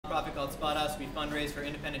spot us. We fundraise for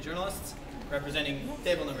independent journalists, representing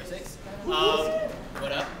table number 6.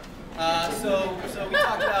 What up? So we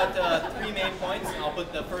talked about 3 main points. I'll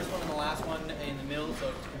put the first one and the last one in the middle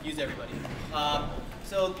so to confuse everybody.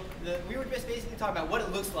 We were just basically talking about what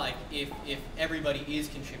it looks like if everybody is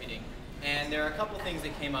contributing. And there are a couple of things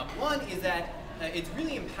that came up. One is that it's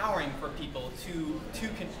really empowering for people to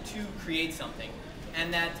create something,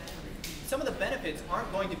 and that some of the benefits aren't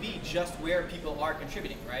going to be just where people are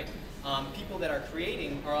contributing, right? People that are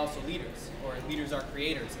creating are also leaders, or leaders are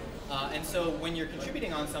creators. And so when you're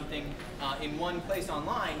contributing on something in one place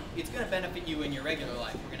online, it's going to benefit you in your regular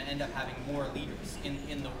life. We're going to end up having more leaders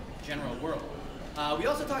in the general world. We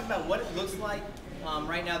also talked about what it looks like.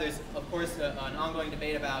 Right now there's, of course, an ongoing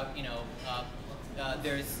debate about,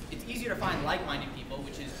 it's easier to find like-minded people,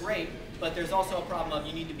 which is great, but there's also a problem of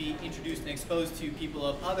you need to be introduced and exposed to people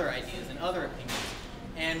of other ideas and other opinions.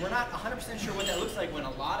 And we're not 100% sure what that looks like when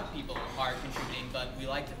a lot of people are contributing, but we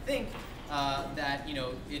like to think that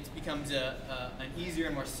it becomes an easier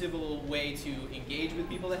and more civil way to engage with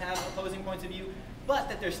people that have opposing points of view, but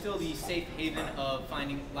that there's still the safe haven of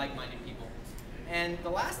finding like-minded people. And the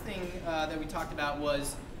last thing that we talked about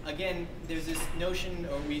was, again, there's this notion,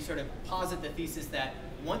 or we sort of posit the thesis that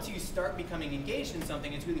once you start becoming engaged in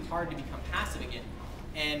something, it's really hard to become passive again.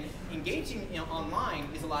 And engaging online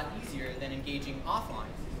is a lot easier than engaging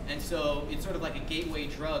offline. And so it's sort of like a gateway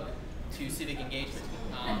drug to civic engagement.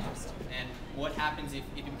 And what happens if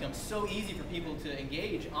it becomes so easy for people to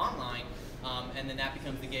engage online, and then that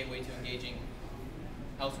becomes the gateway to engaging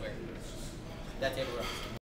elsewhere? That's it.